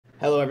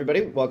Hello,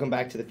 everybody. Welcome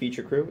back to the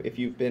Feature Crew. If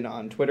you've been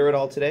on Twitter at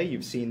all today,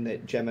 you've seen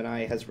that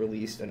Gemini has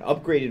released an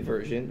upgraded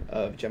version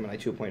of Gemini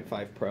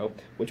 2.5 Pro,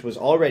 which was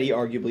already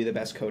arguably the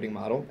best coding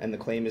model, and the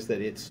claim is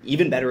that it's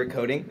even better at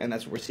coding, and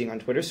that's what we're seeing on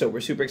Twitter, so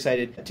we're super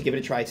excited to give it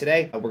a try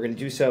today. We're going to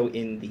do so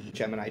in the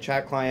Gemini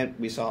chat client.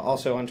 We saw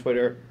also on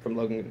Twitter from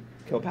Logan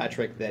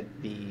Kilpatrick that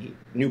the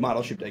new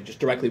model should just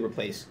directly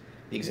replace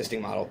the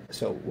existing model.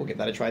 So we'll give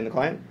that a try in the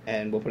client,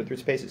 and we'll put it through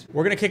its paces.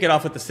 We're going to kick it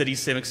off with the city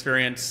sim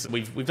experience.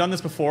 We've done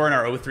this before in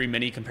our O3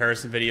 mini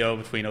comparison video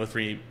between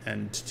O3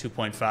 and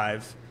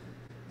 2.5.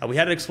 We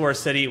had to explore a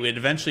city. We had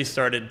eventually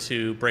started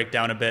to break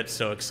down a bit,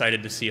 so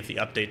excited to see if the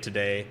update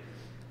today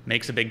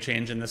makes a big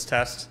change in this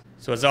test.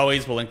 So as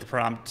always, we'll link the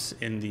prompt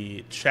in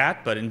the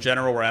chat, but in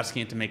general, we're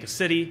asking it to make a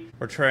city.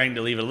 We're trying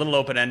to leave it a little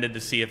open-ended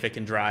to see if it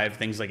can drive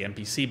things like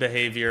NPC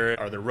behavior.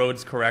 Are the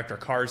roads correct? Are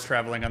cars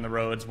traveling on the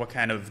roads? What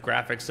kind of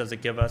graphics does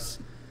it give us?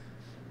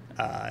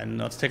 And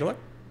let's take a look.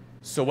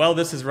 So while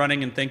this is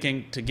running and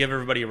thinking, to give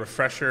everybody a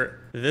refresher,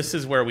 this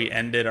is where we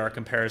ended our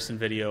comparison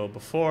video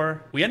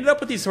before. We ended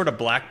up with these sort of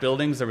black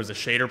buildings. There was a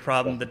shader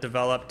problem that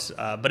developed,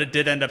 but it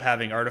did end up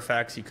having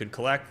artifacts you could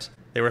collect.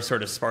 They were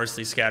sort of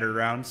sparsely scattered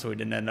around, so we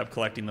didn't end up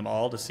collecting them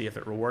all to see if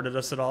it rewarded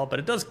us at all, but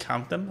it does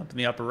count them up in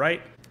the upper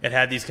right. It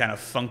had these kind of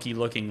funky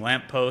looking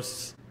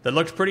lampposts that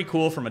looked pretty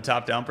cool from a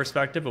top-down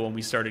perspective, but when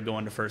we started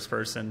going to first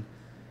person,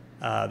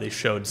 they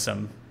showed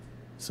some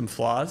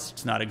flaws.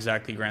 It's not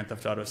exactly Grand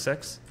Theft Auto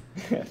 6.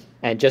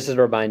 And just as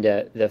a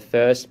reminder, the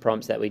first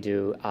prompts that we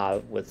do are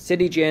with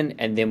CityGen,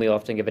 and then we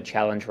often give a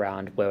challenge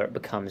round where it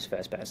becomes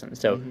first person.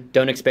 So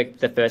don't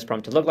expect the first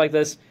prompt to look like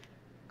this.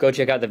 Go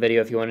check out the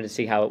video if you wanted to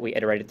see how we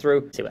iterated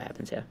through. See what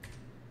happens here.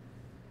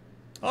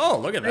 Oh,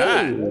 look at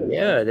that.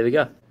 Yeah, there we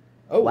go.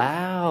 Oh.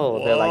 Wow.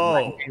 They're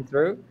like came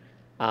through.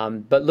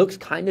 But looks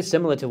kind of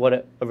similar to what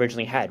it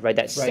originally had, right?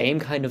 That same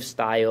kind of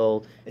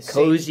style,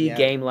 cozy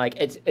game-like.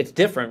 It's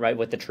different, right,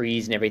 with the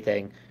trees and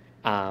everything.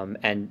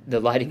 And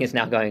the lighting is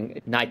now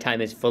going, nighttime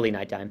is fully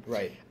nighttime.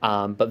 Right.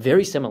 But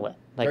very similar.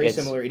 Very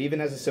similar. It even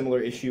has a similar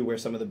issue where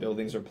some of the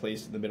buildings are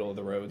placed in the middle of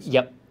the roads.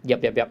 Yep.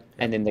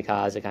 And then the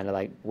cars are kind of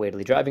like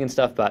weirdly driving and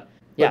stuff, but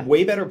yeah. But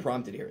way better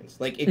prompt adherence.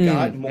 Like, it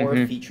got more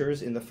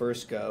features in the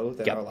first go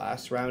than our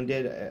last round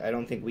did. I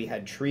don't think we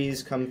had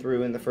trees come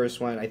through in the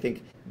first one. I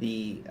think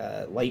the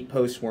light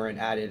posts weren't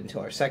added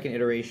until our second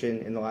iteration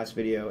in the last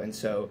video, and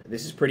so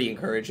this is pretty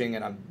encouraging,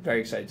 and I'm very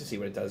excited to see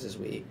what it does as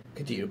we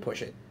continue to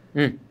push it.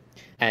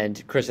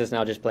 And Chris is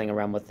now just playing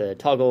around with the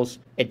toggles.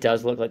 It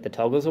does look like the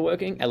toggles are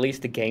working. At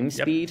least the game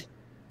speed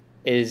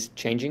is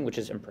changing, which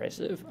is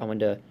impressive. I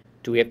wonder,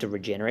 do we have to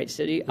regenerate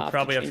city? We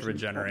probably have to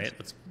regenerate.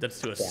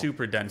 Let's do a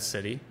super dense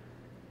city.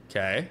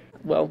 Okay.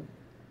 Well.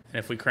 And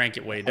if we crank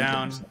it way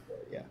down.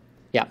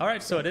 Yeah. All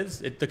right, so it is.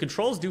 The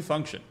controls do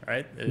function,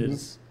 right? It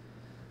is.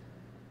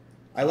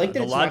 I like that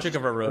the logic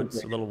of our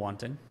roads a little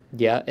wanting.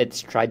 Yeah,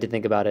 it's tried to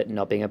think about it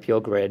not being a pure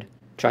grid.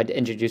 Tried to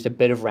introduce a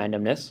bit of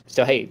randomness.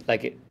 So hey,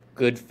 like,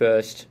 good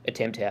first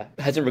attempt here.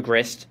 Hasn't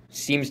regressed.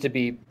 Seems to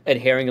be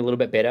adhering a little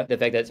bit better. The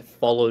fact that it's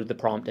followed the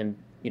prompt and,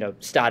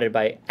 started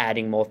by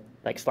adding more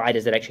like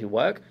sliders that actually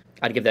work,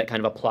 I'd give that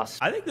kind of a plus.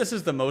 I think this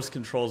is the most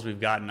controls we've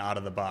gotten out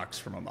of the box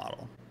from a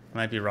model. I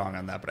might be wrong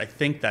on that, but I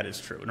think that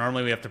is true.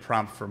 Normally we have to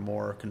prompt for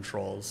more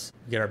controls.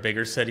 We get our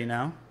bigger city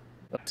now.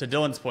 To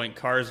Dylan's point,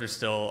 cars are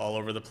still all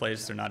over the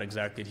place. They're not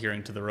exactly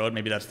adhering to the road.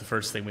 Maybe that's the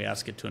first thing we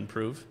ask it to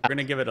improve. We're going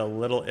to give it a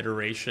little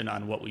iteration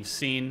on what we've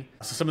seen.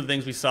 So some of the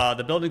things we saw,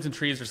 the buildings and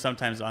trees are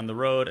sometimes on the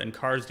road, and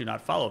cars do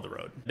not follow the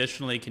road.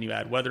 Additionally, can you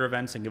add weather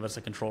events and give us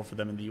a control for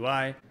them in the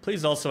UI?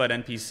 Please also add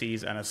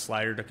NPCs and a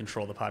slider to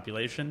control the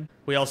population.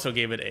 We also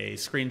gave it a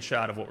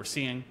screenshot of what we're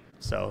seeing,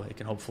 so it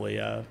can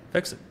hopefully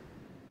fix it.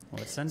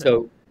 Let's send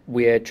it.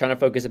 We're trying to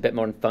focus a bit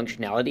more on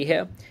functionality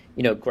here.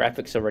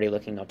 Graphics are already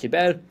looking not too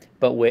bad,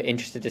 but we're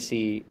interested to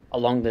see,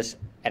 along this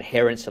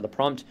adherence to the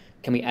prompt,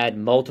 can we add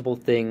multiple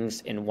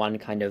things in one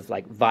kind of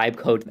like vibe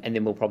code, and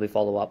then we'll probably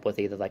follow up with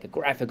either like a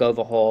graphic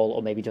overhaul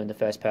or maybe doing the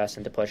first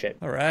person to push it.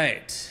 All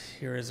right,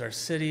 here is our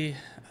city.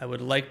 I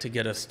would like to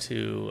get us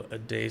to a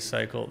day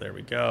cycle. There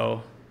we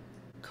go.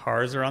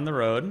 Cars are on the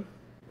road.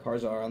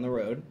 Cars are on the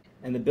road,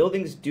 and the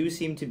buildings do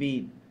seem to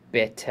be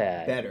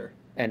better.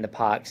 And the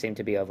parks seem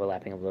to be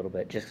overlapping a little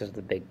bit just because of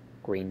the big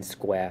green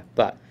square.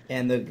 But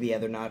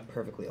they're not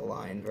perfectly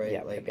aligned, right?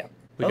 Yeah.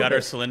 We got our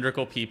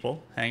cylindrical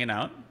people hanging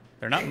out.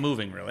 They're not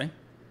moving, really.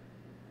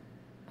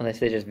 Unless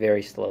they're just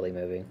very slowly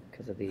moving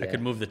because of the... I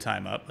could move the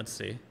time up. Let's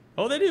see.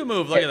 Oh, they do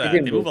move. Look at that.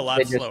 They move a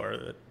lot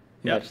slower.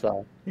 Much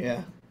slower.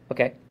 Yeah.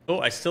 Okay. Oh,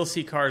 I still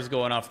see cars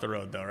going off the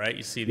road, though, right?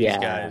 You see these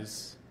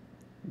guys...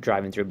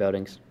 driving through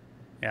buildings.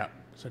 Yeah.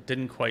 So it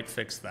didn't quite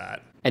fix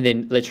that. And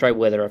then let's try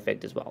weather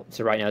effect as well.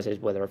 So right now it says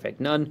weather effect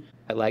none.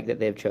 I like that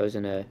they've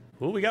chosen a...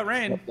 Ooh, we got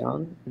rain.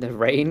 The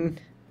rain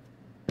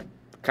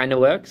kind of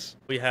works.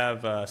 We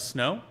have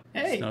snow.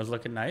 Hey. Snow's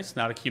looking nice.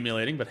 Not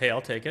accumulating, but hey,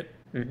 I'll take it.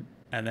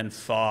 And then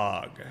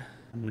fog.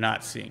 I'm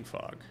not seeing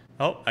fog.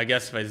 Oh, I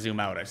guess if I zoom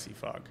out, I see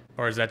fog.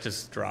 Or is that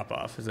just drop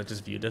off? Is that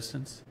just view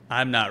distance?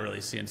 I'm not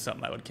really seeing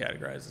something I would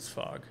categorize as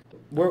fog.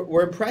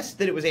 We're impressed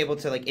that it was able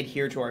to like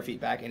adhere to our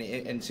feedback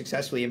and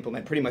successfully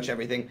implement pretty much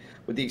everything,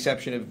 with the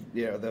exception of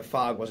the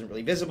fog wasn't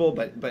really visible.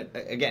 But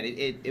again,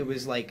 it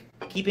was like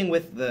keeping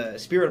with the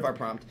spirit of our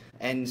prompt,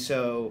 and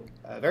so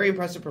very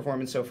impressive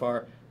performance so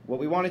far. What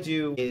we want to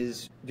do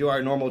is do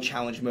our normal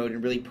challenge mode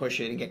and really push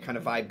it and get kind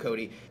of vibe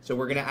codey. So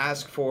we're going to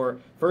ask for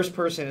first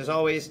person as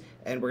always,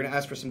 and we're going to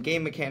ask for some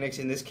game mechanics.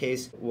 In this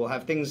case, we'll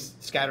have things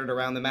scattered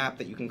around the map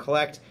that you can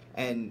collect.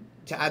 And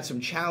to add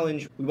some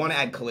challenge, we want to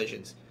add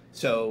collisions.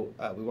 So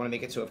we want to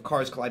make it so if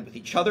cars collide with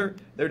each other,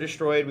 they're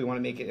destroyed. We want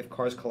to make it if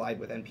cars collide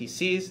with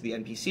NPCs, the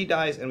NPC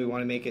dies. And we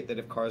want to make it that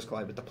if cars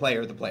collide with the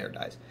player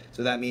dies.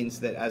 So that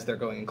means that as they're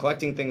going and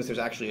collecting things, there's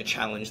actually a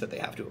challenge that they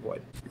have to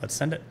avoid. Let's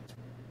send it.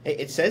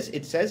 It says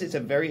it's a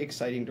very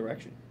exciting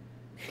direction.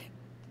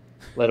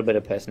 A little bit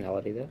of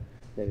personality there.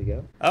 There we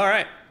go. All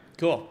right,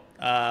 cool.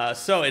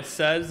 So it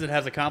says it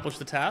has accomplished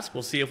the task.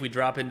 We'll see if we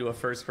drop into a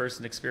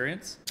first-person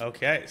experience.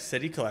 Okay,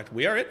 city collect.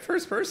 We are in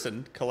first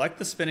person. Collect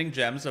the spinning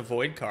gems,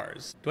 avoid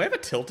cars. Do I have a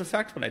tilt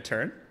effect when I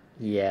turn?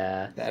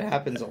 Yeah. That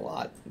happens a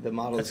lot. The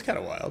models, That's kind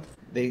of wild.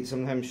 they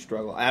sometimes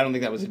struggle. I don't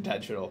think that was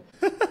intentional.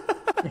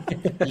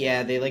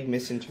 Yeah, they like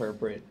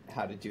misinterpret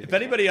how to do. If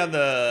anybody on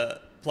the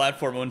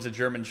platform owns a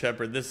German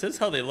Shepherd, this is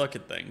how they look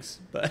at things.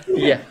 But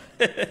Yeah.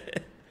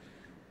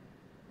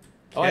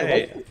 Oh, I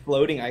like the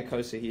floating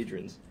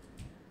icosahedrons.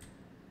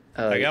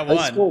 I got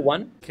let's one. score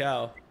one.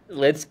 Cow.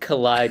 Let's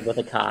collide with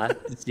a car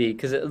to see,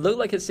 because it looked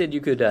like it said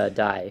you could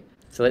die.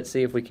 So let's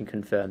see if we can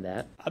confirm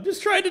that. I'm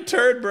just trying to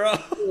turn,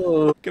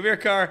 bro. Come here,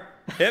 car.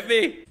 Hit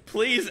me.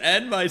 Please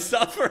end my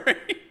suffering.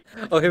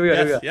 Oh, here we go.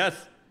 Here we go. Yes.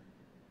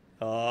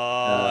 Oh,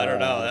 I don't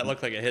know. That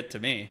looked like a hit to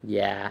me.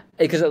 Yeah,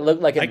 because it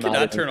looked like I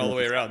cannot turn all the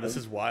way around. This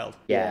is wild.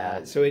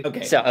 Yeah. So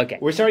okay.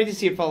 We're starting to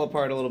see it fall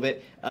apart a little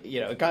bit.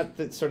 It got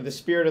sort of the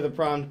spirit of the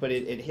prompt, but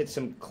it hit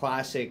some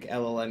classic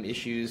LLM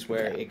issues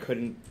where it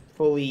couldn't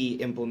fully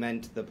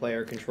implement the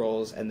player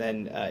controls, and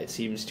then it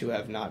seems to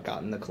have not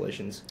gotten the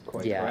collisions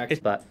quite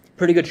correct. But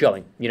pretty good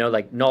showing.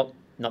 Like not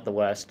the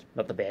worst,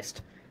 not the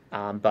best,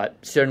 but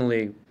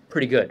certainly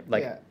pretty good.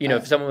 Like,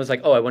 if someone was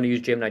like, oh, I want to use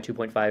Gemini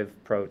 2.5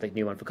 Pro, like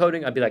new one for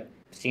coding, I'd be like,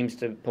 seems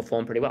to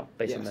perform pretty well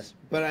based on this.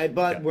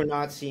 But we're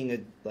not seeing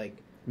a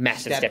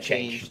massive step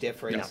change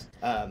difference.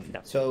 No.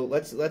 So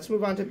let's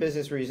move on to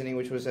business reasoning,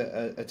 which was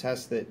a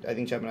test that I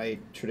think Gemini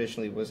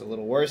traditionally was a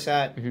little worse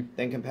at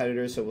than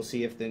competitors. So we'll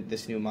see if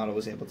this new model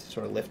was able to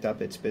sort of lift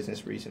up its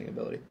business reasoning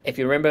ability. If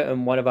you remember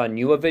in one of our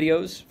newer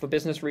videos for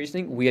business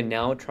reasoning, we are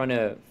now trying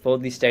to, for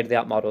these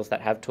state-of-the-art models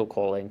that have tool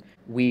calling,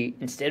 we,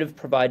 instead of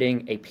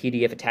providing a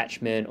PDF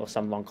attachment or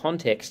some long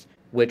context,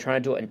 we're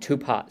trying to do it in two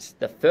parts.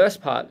 The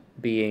first part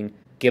being,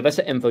 give us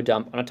an info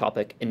dump on a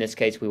topic. In this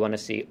case, we want to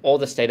see all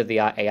the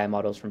state-of-the-art AI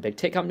models from big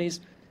tech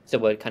companies. So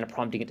we're kind of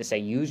prompting it to say,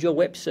 use your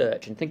web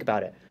search and think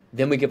about it.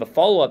 Then we give a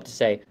follow-up to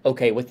say,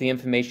 okay, with the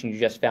information you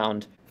just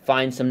found,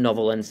 find some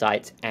novel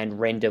insights and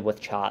render with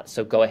charts.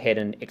 So go ahead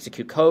and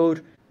execute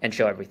code and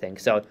show everything.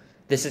 So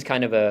this is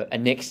kind of a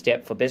next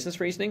step for business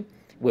reasoning,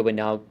 where we're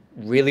now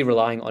really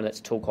relying on its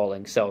tool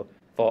calling. So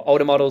for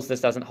older models, this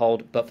doesn't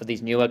hold, but for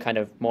these newer kind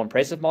of more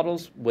impressive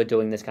models, we're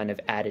doing this kind of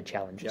added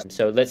challenge. Yep.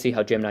 So let's see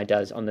how Gemini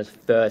does on this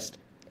first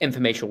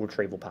informational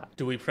retrieval part.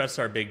 Do we press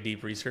our big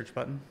deep research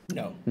button?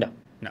 No. No.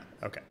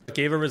 Okay. It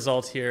gave a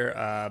result here,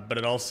 but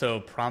it also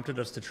prompted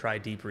us to try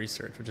deep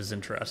research, which is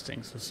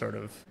interesting. So sort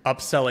of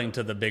upselling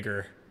to the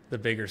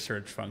bigger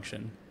search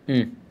function.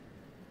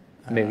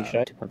 Maybe should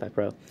I 2.5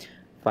 Pro,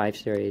 5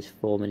 series,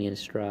 4 mini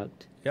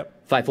instruct.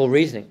 Yep. 5.4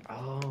 reasoning.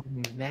 Oh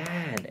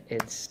man,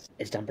 it's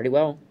done pretty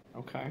well.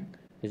 Okay.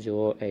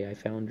 Azure AI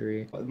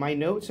Foundry. My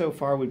note so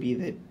far would be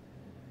that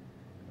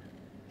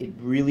it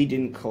really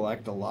didn't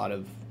collect a lot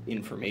of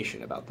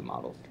information about the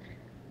models.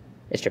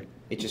 It's true.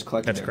 It just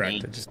collected their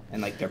names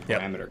and like their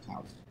parameter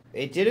counts.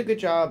 It did a good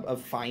job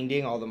of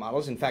finding all the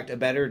models. In fact, a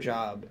better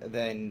job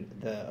than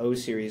the O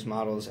series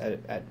models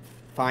at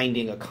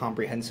finding a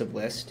comprehensive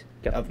list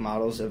of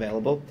models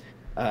available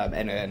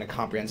and a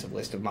comprehensive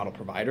list of model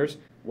providers.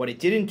 What it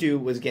didn't do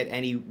was get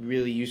any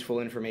really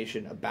useful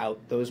information about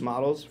those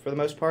models for the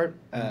most part.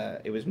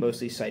 It was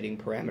mostly citing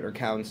parameter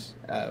counts,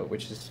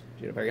 which is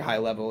very high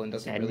level and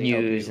doesn't really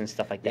help news you. And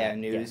stuff like that. Yeah,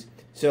 news.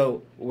 Yeah.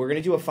 So we're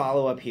going to do a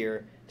follow-up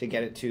here to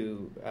get it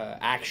to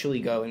actually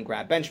go and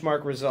grab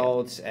benchmark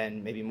results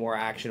and maybe more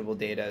actionable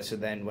data. So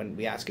then when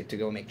we ask it to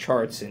go make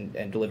charts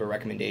and deliver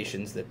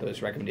recommendations, that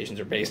those recommendations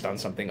are based on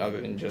something other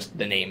than just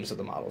the names of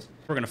the models.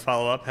 We're going to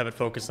follow up, have it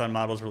focus on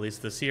models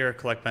released this year,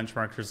 collect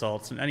benchmark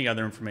results, and any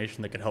other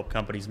information that could help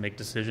companies make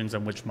decisions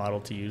on which model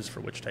to use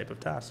for which type of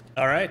task.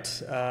 All right.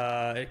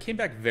 It came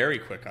back very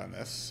quick on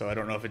this, so I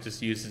don't know if it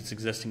just used its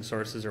existing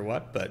sources or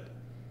what, but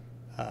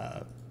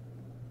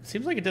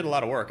seems like it did a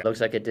lot of work.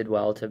 Looks like it did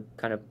well to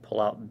kind of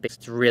pull out.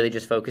 It's really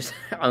just focus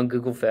on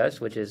Google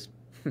first, which is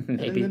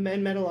maybe. And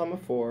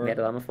Metalama 4.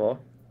 Metalama 4.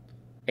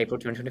 April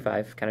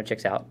 2025 kind of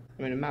checks out.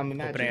 I mean, imagine.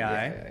 OpenAI.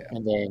 Yeah.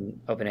 And then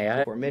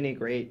OpenAI. For Mini,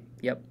 great.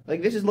 Yep.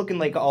 Like, this is looking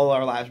like all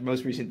our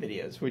most recent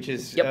videos, which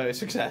is a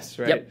success,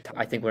 right? Yep.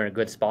 I think we're in a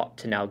good spot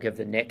to now give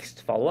the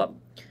next follow-up.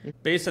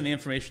 Based on the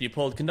information you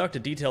pulled, conduct a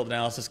detailed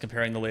analysis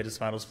comparing the latest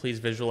models. Please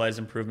visualize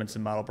improvements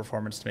in model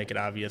performance to make it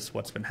obvious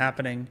what's been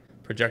happening.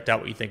 Project out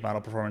what you think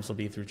model performance will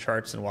be through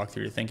charts and walk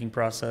through your thinking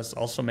process.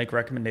 Also make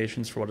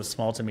recommendations for what a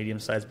small to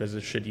medium-sized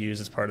business should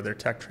use as part of their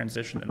tech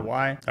transition and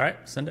why. All right,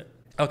 send it.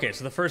 Okay,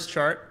 so the first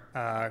chart,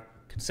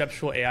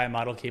 conceptual AI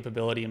model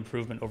capability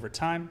improvement over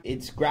time.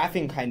 It's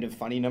graphing kind of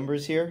funny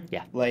numbers here.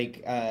 Yeah.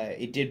 Like,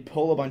 it did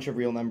pull a bunch of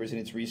real numbers in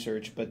its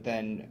research, but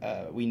then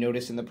we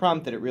noticed in the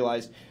prompt that it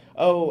realized,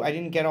 oh, I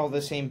didn't get all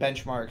the same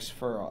benchmarks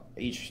for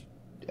each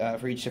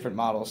different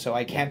model, so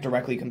I can't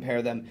directly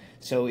compare them.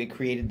 So it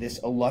created this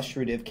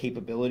illustrative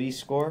capability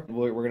score.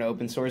 We're going to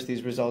open source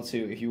these results, so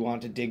if you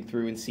want to dig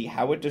through and see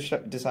how it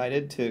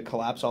decided to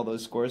collapse all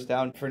those scores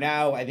down. For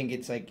now, I think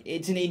it's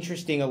an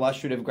interesting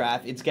illustrative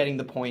graph. It's getting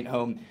the point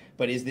home,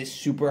 but is this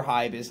super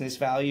high business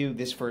value?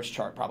 This first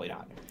chart, probably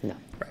not. No.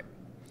 Right.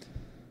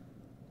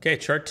 Okay,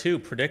 chart 2,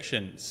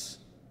 predictions.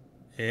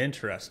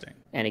 Interesting.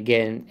 And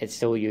again, it's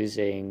still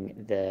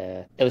using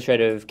the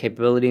illustrative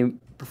capability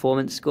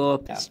performance score.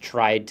 Yeah. It's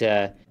tried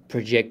to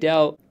project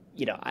out.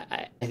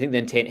 I think the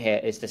intent here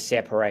is to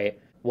separate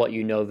what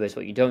you know versus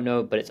what you don't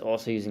know, but it's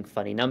also using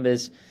funny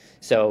numbers.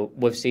 So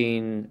we've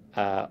seen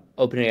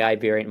OpenAI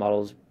variant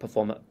models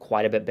perform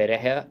quite a bit better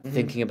here,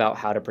 thinking about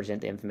how to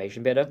present the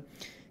information better.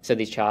 So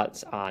these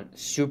charts aren't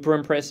super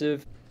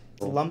impressive.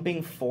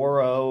 Lumping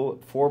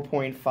 4.0,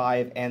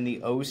 4.5, and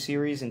the O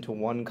series into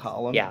one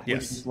column. Yeah. Which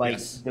Yes, is like,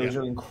 yes, those yeah.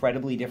 are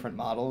incredibly different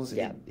models.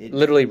 Yeah, It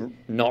literally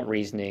not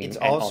reasoning. It's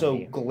and also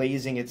obvious.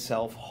 glazing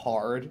itself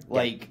hard.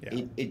 Yeah.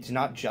 It's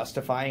not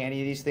justifying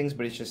any of these things,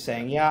 but it's just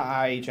saying, yeah,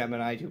 I,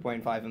 Gemini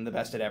 2.5, am the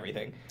best at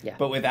everything. Yeah.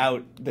 But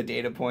without the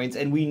data points.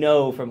 And we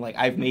know from,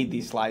 I've made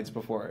these slides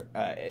before,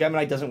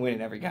 Gemini doesn't win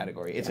in every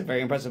category. It's a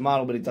very impressive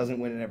model, but it doesn't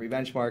win in every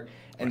benchmark.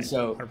 And Right,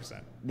 so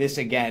 100%. this,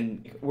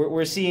 again,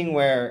 we're seeing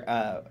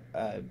where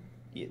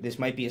this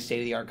might be a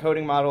state-of-the-art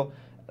coding model,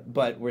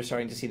 but we're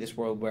starting to see this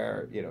world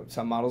where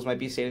some models might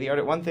be state-of-the-art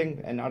at one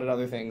thing and not at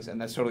other things, and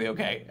that's totally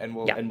okay. And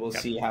we'll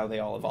see how they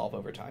all evolve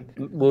over time.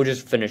 We'll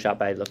just finish up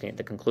by looking at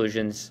the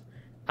conclusions.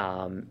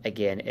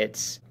 Again,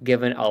 it's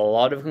given a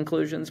lot of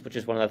conclusions, which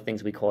is one of the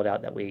things we called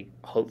out that we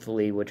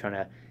hopefully were trying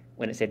to,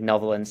 when it said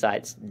novel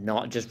insights,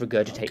 not just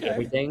regurgitate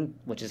everything,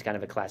 which is kind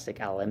of a classic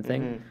LLM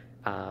thing.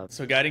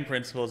 So guiding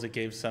principles, it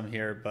gave some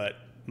here, but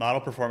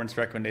model performance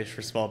recommendation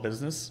for small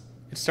business.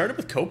 It started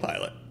with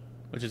Copilot,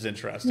 which is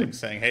interesting,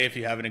 saying, hey, if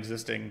you have an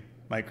existing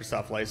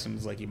Microsoft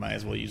license, you might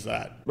as well use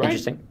that. Right.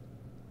 Interesting.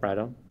 Right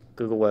on.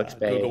 Google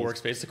Workspace. Google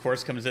Workspace, of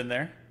course, comes in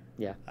there.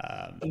 Yeah.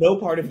 No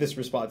part of this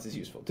response is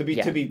useful. To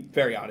be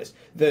very honest,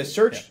 the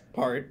search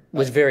part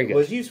was very good.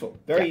 Was useful,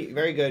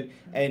 very good,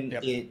 and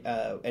Yep.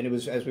 it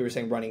was, as we were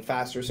saying, running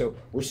faster. So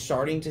we're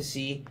starting to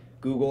see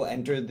Google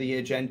enter the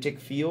agentic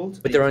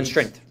field With their own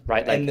strength,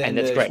 right? and then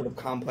that's the great. sort of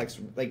complex,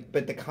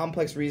 but the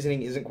complex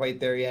reasoning isn't quite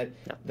there yet.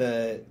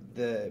 No.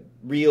 The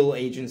real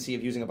agency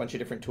of using a bunch of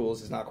different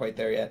tools is not quite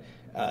there yet.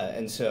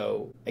 And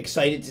so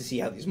excited to see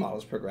how these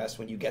models progress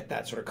when you get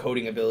that sort of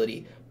coding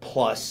ability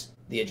plus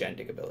the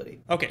agentic ability.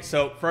 Okay,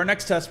 so for our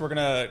next test, we're going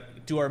to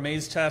do our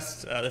maze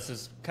test. This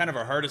is kind of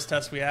our hardest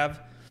test we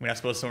have. I mean, I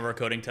suppose some of our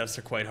coding tests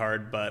are quite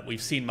hard, but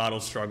we've seen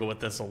models struggle with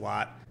this a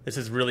lot. This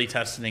is really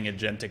testing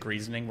agentic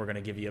reasoning. We're going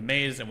to give you a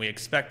maze, and we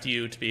expect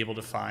you to be able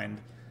to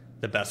find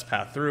the best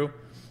path through.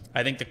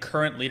 I think the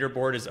current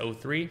leaderboard is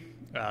 03.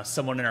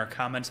 Someone in our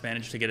comments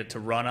managed to get it to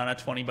run on a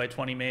 20 by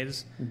 20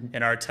 maze.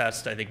 In our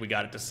test, I think we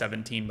got it to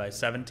 17 by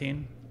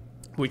 17.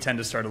 We tend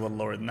to start a little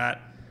lower than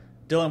that.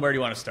 Dylan, where do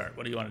you want to start?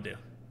 What do you want to do?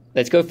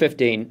 Let's go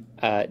 15.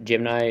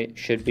 Gemini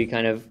should be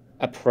kind of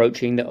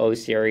approaching the O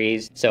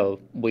series,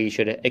 so we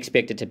should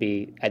expect it to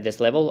be at this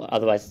level.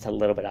 Otherwise, it's a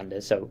little bit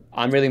under. So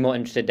I'm really more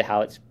interested to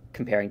how it's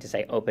comparing to,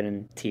 say,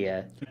 open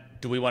tier.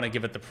 Do we want to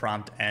give it the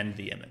prompt and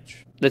the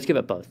image? Let's give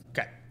it both.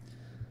 Okay.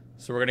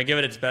 So we're going to give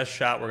it its best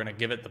shot. We're going to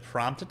give it the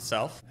prompt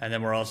itself, and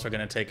then we're also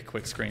going to take a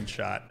quick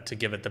screenshot to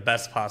give it the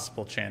best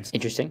possible chance.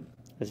 Interesting.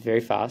 It's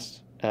very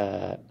fast.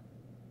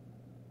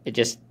 It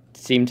just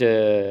seemed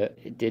to...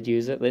 It did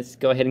use it. Let's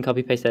go ahead and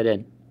copy paste that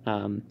in.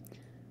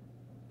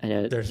 I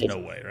know There's no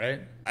way,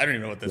 right? I don't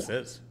even know what this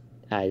is.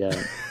 I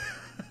don't.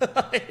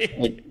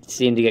 It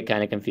seemed to get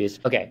kind of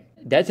confused. Okay,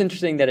 that's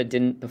interesting that it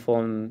didn't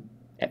perform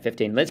at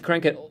 15. Let's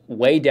crank it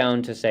way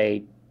down to,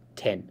 say,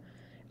 10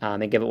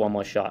 and give it one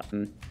more shot.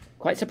 I'm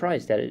quite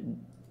surprised that it,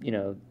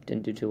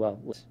 didn't do too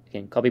well.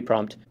 Again, copy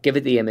prompt, give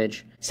it the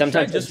image.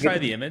 Sometimes Just try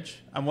the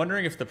image. I'm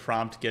wondering if the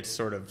prompt gets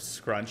sort of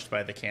scrunched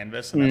by the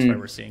canvas, and that's why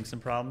we're seeing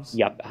some problems.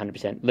 Yep,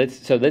 100%.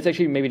 Let's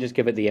actually maybe just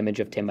give it the image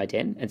of 10 by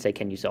 10 and say,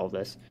 can you solve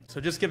this? So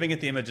just giving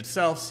it the image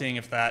itself, seeing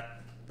if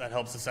that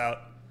helps us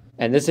out.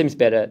 And this seems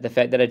better. The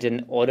fact that it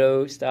didn't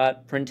auto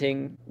start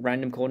printing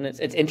random coordinates.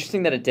 It's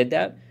interesting that it did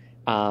that.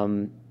 Wow,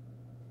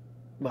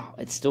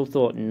 it still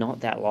thought not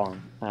that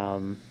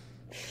long.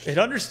 It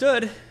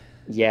understood.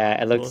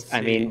 Yeah, it looks,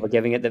 We'll I mean, see. we're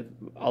giving it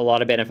a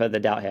lot of benefit of the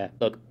doubt here.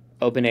 Look,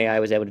 OpenAI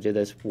was able to do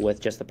this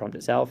with just the prompt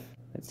itself.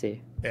 Let's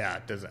see. Yeah,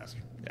 disaster.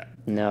 Yeah.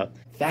 No.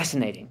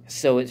 Fascinating.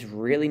 So it's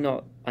really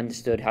not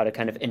understood how to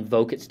kind of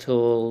invoke its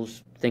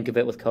tools, think of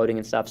it with coding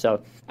and stuff.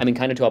 So, I mean,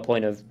 kind of to a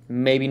point of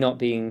maybe not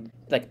being,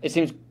 like, it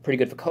seems pretty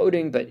good for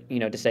coding, but, you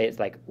know, to say it's,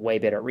 like, way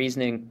better at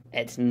reasoning,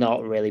 it's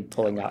not really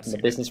pulling out in the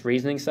business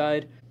reasoning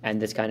side. And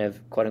this kind of,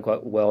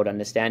 quote-unquote, world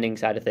understanding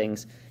side of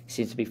things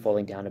seems to be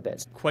falling down a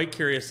bit. Quite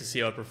curious to see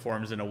how it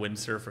performs in a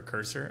windsurf or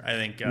cursor. I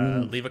think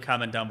leave a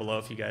comment down below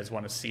if you guys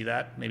want to see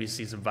that. Maybe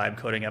see some vibe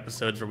coding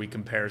episodes where we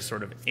compare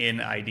sort of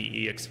in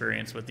IDE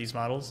experience with these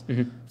models.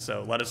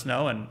 So let us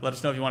know, and let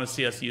us know if you want to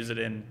see us use it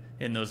in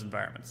those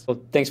environments.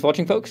 Well, thanks for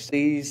watching, folks.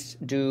 Please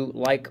do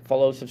like,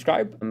 follow,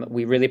 subscribe.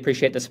 We really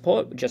appreciate the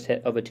support. We just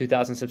hit over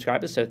 2,000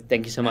 subscribers, so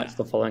thank you so much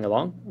for following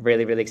along.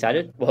 Really, really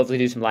excited. We'll hopefully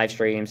do some live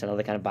streams and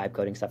other kind of vibe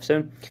coding stuff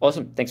soon.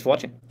 Awesome. Thanks for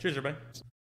watching. Cheers, everybody.